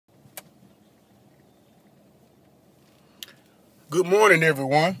Good morning,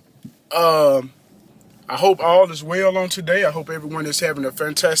 everyone. I hope all is well on today. I hope everyone is having a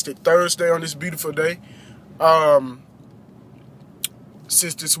fantastic Thursday on this beautiful day.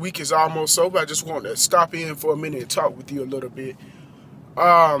 Since this week is almost over, I just want to stop in for a minute and talk with you a little bit.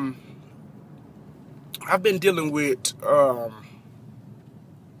 I've been dealing with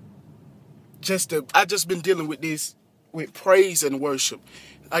with praise and worship.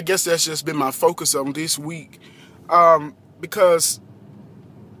 I guess that's just been my focus on this week. Because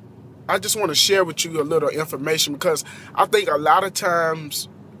I just want to share with you a little information, because I think a lot of times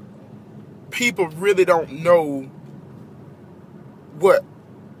people really don't know what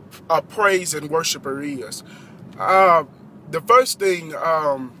a praise and worshiper is. The first thing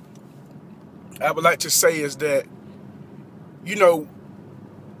I would like to say is that,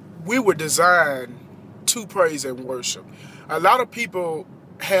 we were designed to praise and worship. A lot of people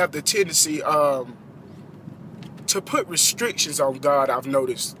have the tendency to put restrictions on God. I've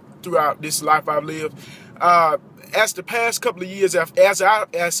noticed throughout this life I've lived. As the past couple of years, as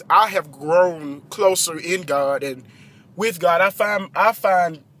I have grown closer in God and with God, I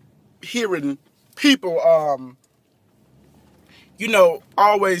find hearing people,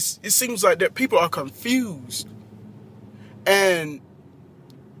 always, it seems like that people are confused, and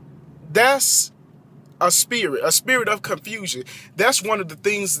that's a spirit of confusion. That's one of the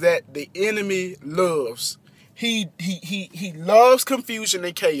things that the enemy loves. He loves confusion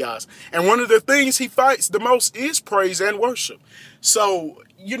and chaos. And one of the things he fights the most is praise and worship. So,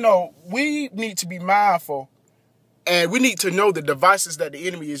 we need to be mindful, and we need to know the devices that the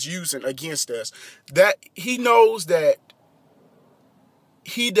enemy is using against us. That he knows that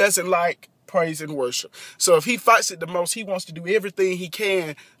he doesn't like praise and worship. So if he fights it the most, he wants to do everything he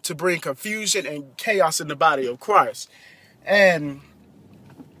can to bring confusion and chaos in the body of Christ. And,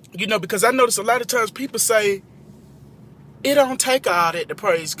 because I notice a lot of times people say, it don't take all that to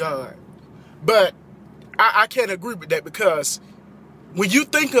praise God. But I can't agree with that, because when you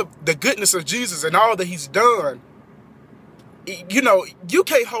think of the goodness of Jesus and all that he's done, you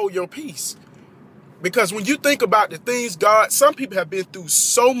can't hold your peace. Because when you think about the things some people have been through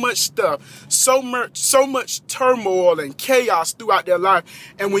so much stuff, so much turmoil and chaos throughout their life.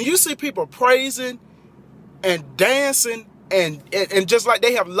 And when you see people praising and dancing and just like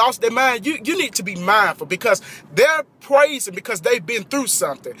they have lost their mind, you need to be mindful, because they're praising because they've been through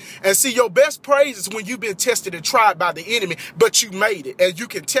something. And see, your best praise is when you've been tested and tried by the enemy, but you made it. And you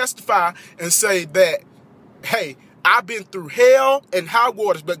can testify and say that, hey, I've been through hell and high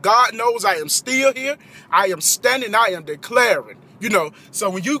waters, but God knows I am still here. I am standing, I am declaring, So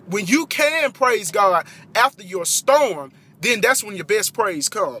when you can praise God after your storm, then that's when your best praise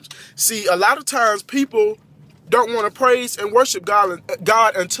comes. See, a lot of times people don't want to praise and worship God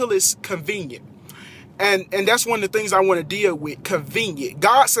until it's convenient. And that's one of the things I want to deal with, convenient.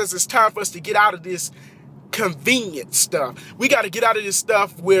 God says it's time for us to get out of this convenient stuff. We got to get out of this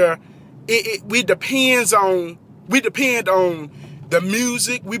stuff where we depend on the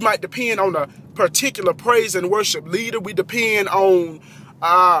music. We might depend on a particular praise and worship leader. We depend on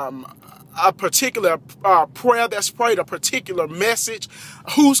a particular prayer that's prayed, a particular message,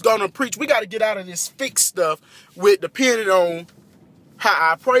 who's going to preach. We got to get out of this fixed stuff with depending on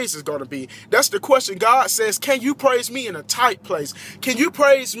how our praise is going to be. That's the question. God says, can you praise me in a tight place? Can you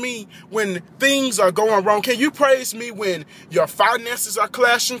praise me when things are going wrong? Can you praise me when your finances are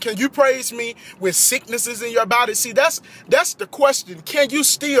clashing? Can you praise me when sickness is in your body? See, that's the question. Can you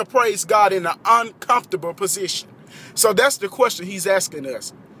still praise God in an uncomfortable position? So that's the question he's asking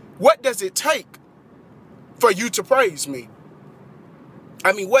us. What does it take for you to praise me?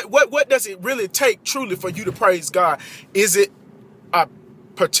 I mean, what does it really take truly for you to praise God? Is it a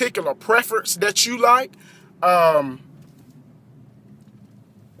particular preference that you like?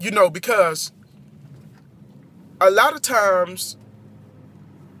 Because a lot of times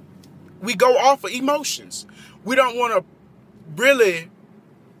we go off of emotions. We don't want to really,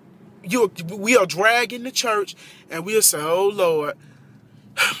 we'll drag in the church and we'll say, oh Lord,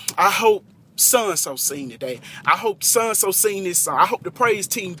 I hope so-and-so sing today. I hope so-and-so sing this song. I hope the praise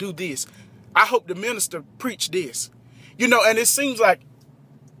team do this. I hope the minister preach this. And it seems like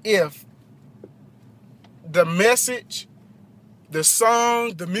if the message, the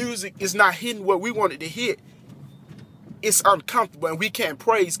song, the music is not hitting what we want it to hit, it's uncomfortable and we can't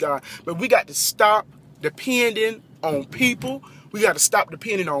praise God. But we got to stop depending on people. We got to stop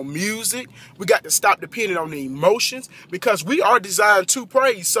depending on music. We got to stop depending on the emotions, because we are designed to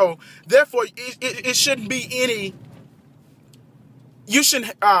praise. So therefore, it shouldn't be any, you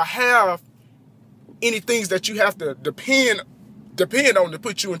shouldn't have any things that you have to depend on to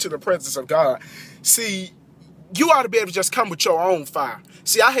put you into the presence of God. See, you ought to be able to just come with your own fire.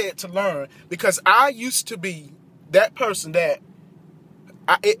 See, I had to learn, because I used to be that person that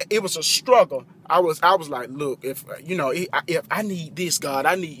it was a struggle. I was like, look, if I need this, God,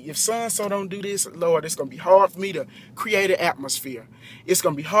 if so-and-so don't do this, Lord, it's gonna be hard for me to create an atmosphere. It's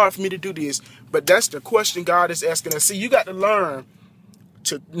gonna be hard for me to do this. But that's the question God is asking us. See, you got to learn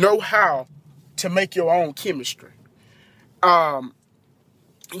to know how to make your own chemistry. Because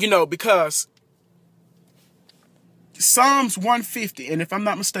Psalms 150, and if I'm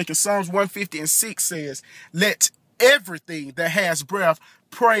not mistaken, Psalms 150:6 says, let everything that has breath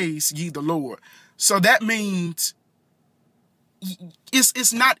praise ye the Lord. So that means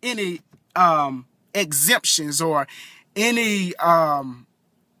it's not any exemptions or any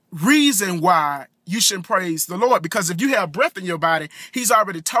reason why you shouldn't praise the Lord. Because if you have breath in your body, he's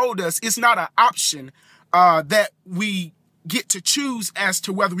already told us it's not an option that we get to choose as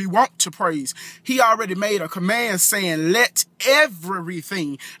to whether we want to praise. He already made a command saying, let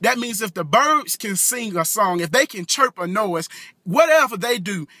everything. That means if the birds can sing a song, if they can chirp a noise, whatever they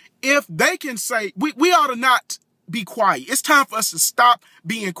do, if they can say, we ought to not be quiet. It's time for us to stop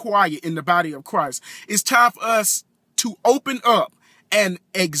being quiet in the body of Christ. It's time for us to open up and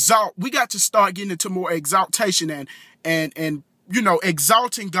exalt. We got to start getting into more exaltation and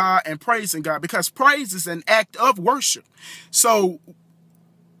exalting God and praising God, because praise is an act of worship. So,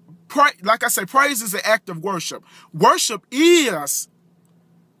 like I said, praise is an act of worship. Worship is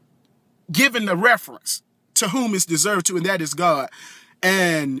giving the reference to whom it's deserved to, and that is God.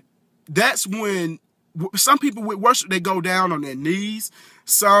 And that's when some people with worship, they go down on their knees.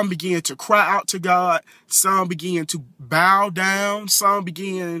 Some begin to cry out to God. Some begin to bow down. Some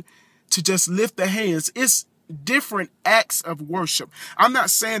begin to just lift their hands. It's different acts of worship. I'm not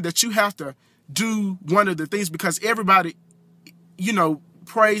saying that you have to do one of the things, because everybody,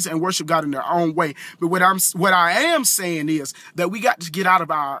 praise and worship God in their own way. But what I am saying is that we got to get out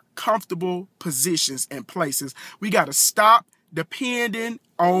of our comfortable positions and places. We got to stop depending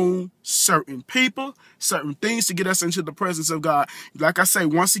on certain people, certain things to get us into the presence of God. Like I say,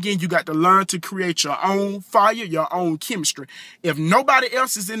 once again, you got to learn to create your own fire, your own chemistry. If nobody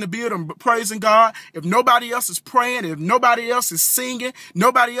else is in the building praising God, if nobody else is praying, if nobody else is singing,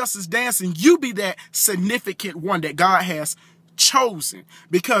 nobody else is dancing, you be that significant one that God has chosen,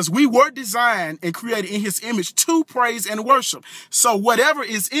 because we were designed and created in his image to praise and worship. So whatever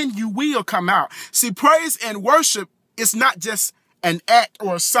is in you will come out. See, praise and worship, it's not just an act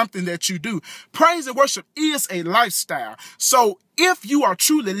or something that you do. Praise and worship is a lifestyle. So if you are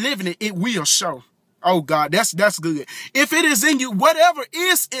truly living it, it will show. Oh God, that's good. If it is in you, whatever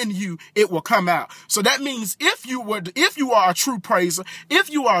is in you, it will come out. So that means if you are a true praiser,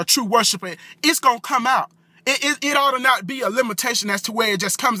 if you are a true worshiper, it's going to come out. It ought to not be a limitation as to where it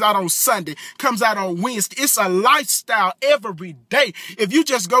just comes out on Sunday, comes out on Wednesday. It's a lifestyle every day. If you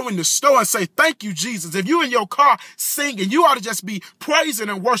just go in the store and say, thank you, Jesus. If you in your car singing, you ought to just be praising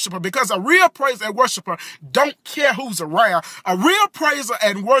and worshiping, because a real praiser and worshiper don't care who's around. A real praiser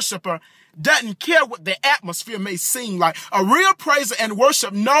and worshiper doesn't care what the atmosphere may seem like. A real praiser and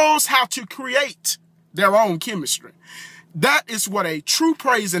worship knows how to create their own chemistry. That is what a true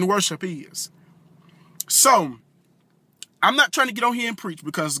praise and worship is. So, I'm not trying to get on here and preach,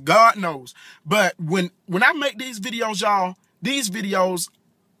 because God knows. But when I make these videos, y'all, these videos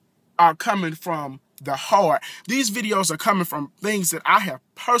are coming from the heart. These videos are coming from things that I have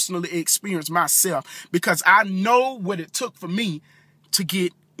personally experienced myself, because I know what it took for me to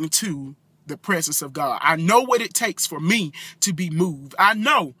get into the presence of God. I know what it takes for me to be moved. I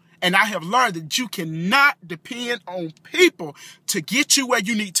know. And I have learned that you cannot depend on people to get you where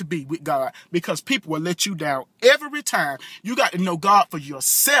you need to be with God, because people will let you down every time. You got to know God for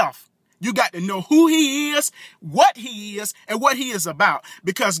yourself. You got to know who he is, and what he is about,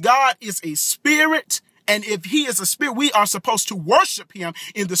 because God is a spirit. And if he is a spirit, we are supposed to worship him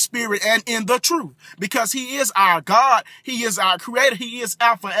in the spirit and in the truth, because he is our God. He is our creator. He is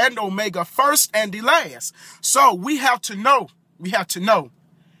Alpha and Omega, first and the last. So we have to know. We have to know,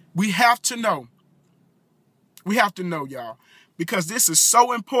 y'all, because this is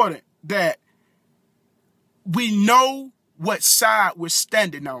so important that we know what side we're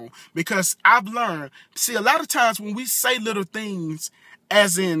standing on. Because I've learned, see, a lot of times when we say little things,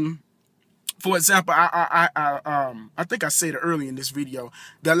 as in, for example, I think I said it earlier in this video,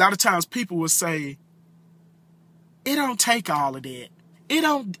 that a lot of times people will say, it don't take all of that. You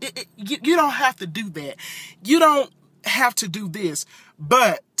don't have to do that. You don't have to do this.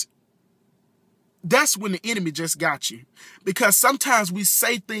 But that's when the enemy just got you. Because sometimes we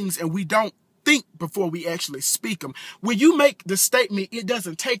say things and we don't think before we actually speak them. When you make the statement, it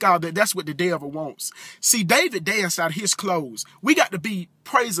doesn't take all that. That's what the devil wants. See, David danced out of his clothes. We got to be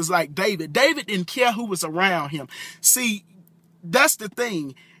praisers like David. David didn't care who was around him. See, that's the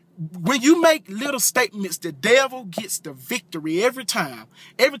thing. When you make little statements, the devil gets the victory every time.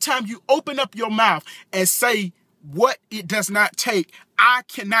 Every time you open up your mouth and say what it does not take, I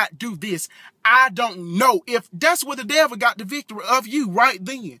cannot do this, I don't know. If that's where the devil got the victory of you right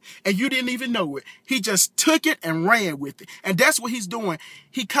then, and you didn't even know it. He just took it and ran with it. And that's what he's doing.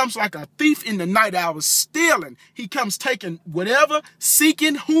 He comes like a thief in the night hours, stealing. He comes taking whatever,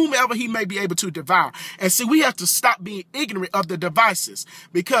 seeking whomever he may be able to devour. And see, we have to stop being ignorant of the devices,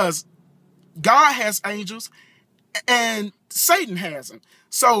 because God has angels and Satan has them.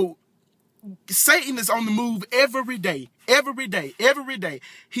 So Satan is on the move every day.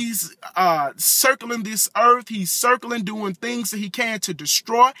 He's circling this earth. He's circling, doing things that he can to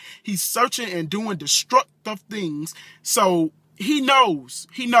destroy. He's searching and doing destructive things. So he knows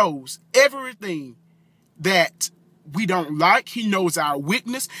everything that we don't like. He knows our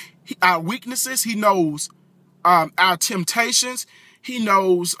weaknesses. He knows our temptations. He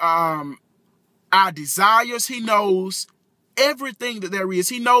knows our desires. He knows everything that there is.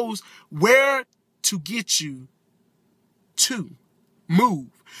 He knows where to get you to move,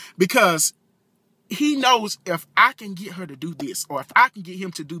 because he knows if I can get her to do this, or if I can get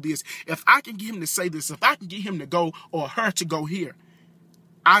him to do this, if I can get him to say this, if I can get him to go or her to go here,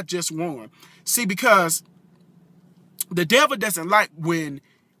 I just won. See, because the devil doesn't like when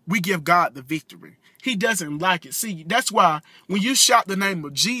we give God the victory. He doesn't like it. See, that's why when you shout the name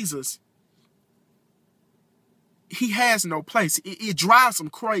of Jesus, he has no place. It drives him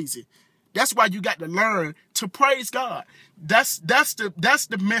crazy. That's why you got to learn to praise God. That's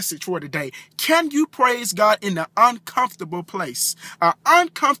the message for today. Can you praise God in an uncomfortable place, an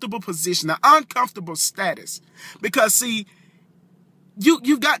uncomfortable position, an uncomfortable status? Because see,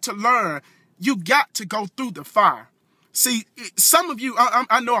 you got to learn. You got to go through the fire. See, some of you,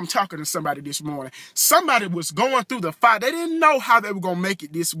 I know I'm talking to somebody this morning. Somebody was going through the fire. They didn't know how they were going to make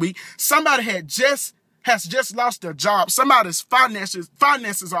it this week. Somebody has just lost their job. Somebody's finances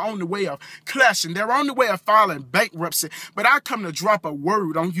are on the way of clashing. They're on the way of filing bankruptcy. But I come to drop a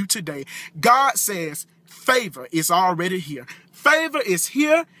word on you today. God says favor is already here. Favor is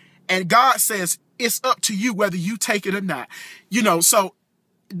here, and God says it's up to you whether you take it or not. You know, so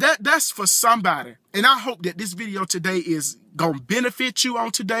that's for somebody. And I hope that this video today is going to benefit you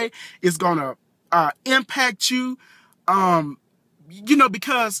on today. It's going to impact you, you know,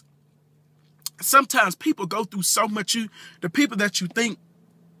 because sometimes people go through so much. The people that you think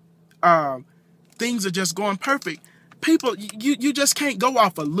things are just going perfect, people, you just can't go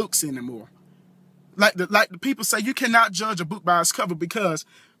off of looks anymore. Like the people say, you cannot judge a book by its cover, because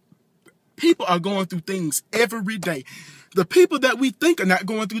people are going through things every day. The people that we think are not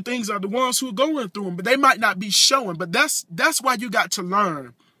going through things are the ones who are going through them, but they might not be showing. But that's why you got to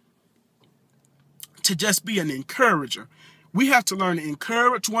learn to just be an encourager. We have to learn to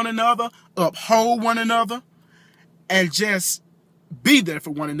encourage one another, uphold one another, and just be there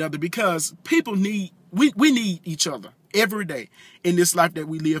for one another, because people we need each other every day in this life that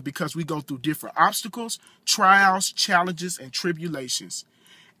we live, because we go through different obstacles, trials, challenges, and tribulations.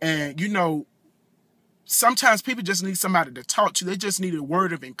 And, you know, sometimes people just need somebody to talk to. They just need a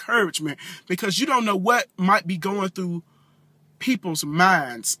word of encouragement, because you don't know what might be going through people's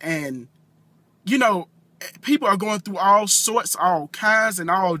minds. And, you know, people are going through all sorts, all kinds,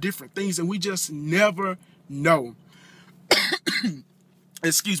 and all different things, and we just never know.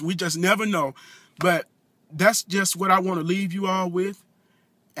 Excuse me, we just never know. But that's just what I want to leave you all with.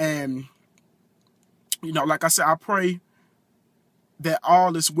 And, you know, like I said, I pray that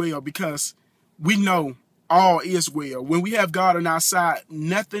all is well, because we know all is well. When we have God on our side,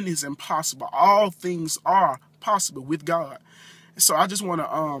 nothing is impossible. All things are possible with God. So I just want to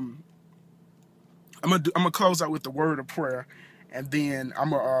I'm gonna close out with the word of prayer, and then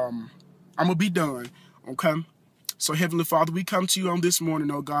I'm gonna be done. Okay. So Heavenly Father, we come to you on this morning,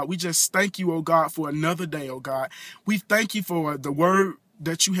 oh God. We just thank you, oh God, for another day, oh God. We thank you for the word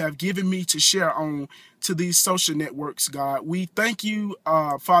that you have given me to share on to these social networks, God. We thank you,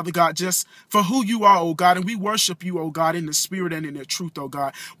 Father God, just for who you are, oh God, and we worship you, oh God, in the spirit and in the truth, oh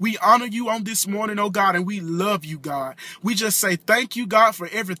God. We honor you on this morning, oh God, and we love you, God. We just say thank you, God, for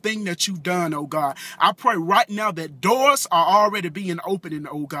everything that you've done, oh God. I pray right now that doors are already being opened,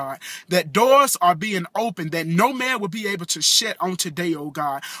 oh God, that doors are being opened, that no man will be able to shut on today, oh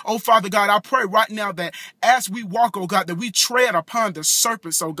God. Oh, Father God, I pray right now that as we walk, oh God, that we tread upon the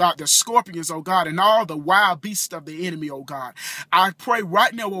serpents, oh God, the scorpions, oh God, and all the wild beasts of the enemy, oh God. I pray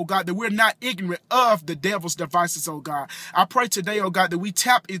right now, oh God, that we're not ignorant of the devil's devices, oh God. I pray today, oh God, that we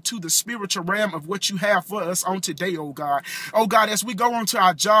tap into the spiritual realm of what you have for us on today, oh God. Oh God, as we go on to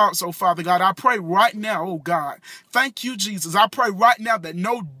our jobs, oh Father God, I pray right now, oh God. Thank you, Jesus. I pray right now that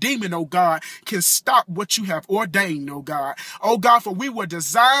no demon, oh God, can stop what you have ordained, oh God. Oh God, for we were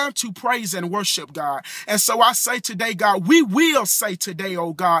designed to praise and worship, God. And so I say today, God, we will say today,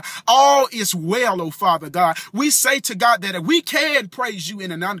 oh God, all is well, oh Father God. We say to God that we can praise you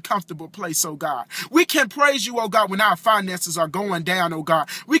in an uncomfortable place, oh God. We can praise you, oh God, when our finances are going down, oh God.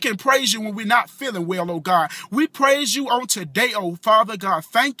 We can praise you when we're not feeling well, oh God. We praise you on today, oh Father God.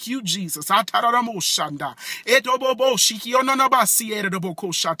 Thank you, Jesus. Thank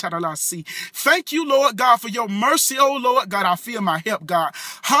you, Lord God, for your mercy, oh Lord God. I feel my help, God.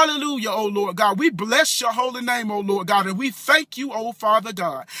 Hallelujah, oh Lord God. We bless your holy name, oh Lord God, and we thank you, oh Father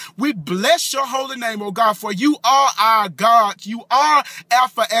God. We bless your holy name, oh God, for you are our God. You are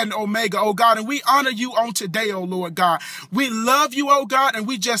Alpha and Omega, oh God, and we honor you on today, oh Lord God. We love you, oh God, and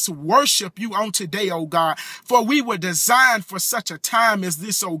we just worship you on today, oh God, for we were designed for such a time as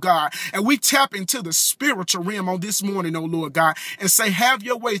this, oh God, and we tap into the spiritual realm on this morning, oh Lord God, and say, have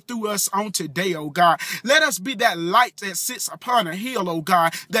your way through us on today, oh God. Let us be that light that sits upon a hill, oh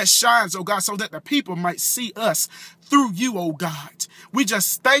God, that shines, oh God, so that the people might see us through you, oh God. We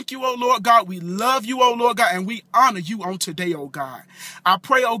just thank you, oh Lord God. We love you, oh Lord God, and we honor you on today, oh God. I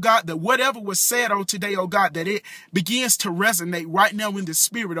pray, oh God, that whatever was said on today, oh God, that it begins to resonate right now in the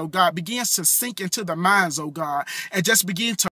spirit, oh God, begins to sink into the minds, oh God, and just begin to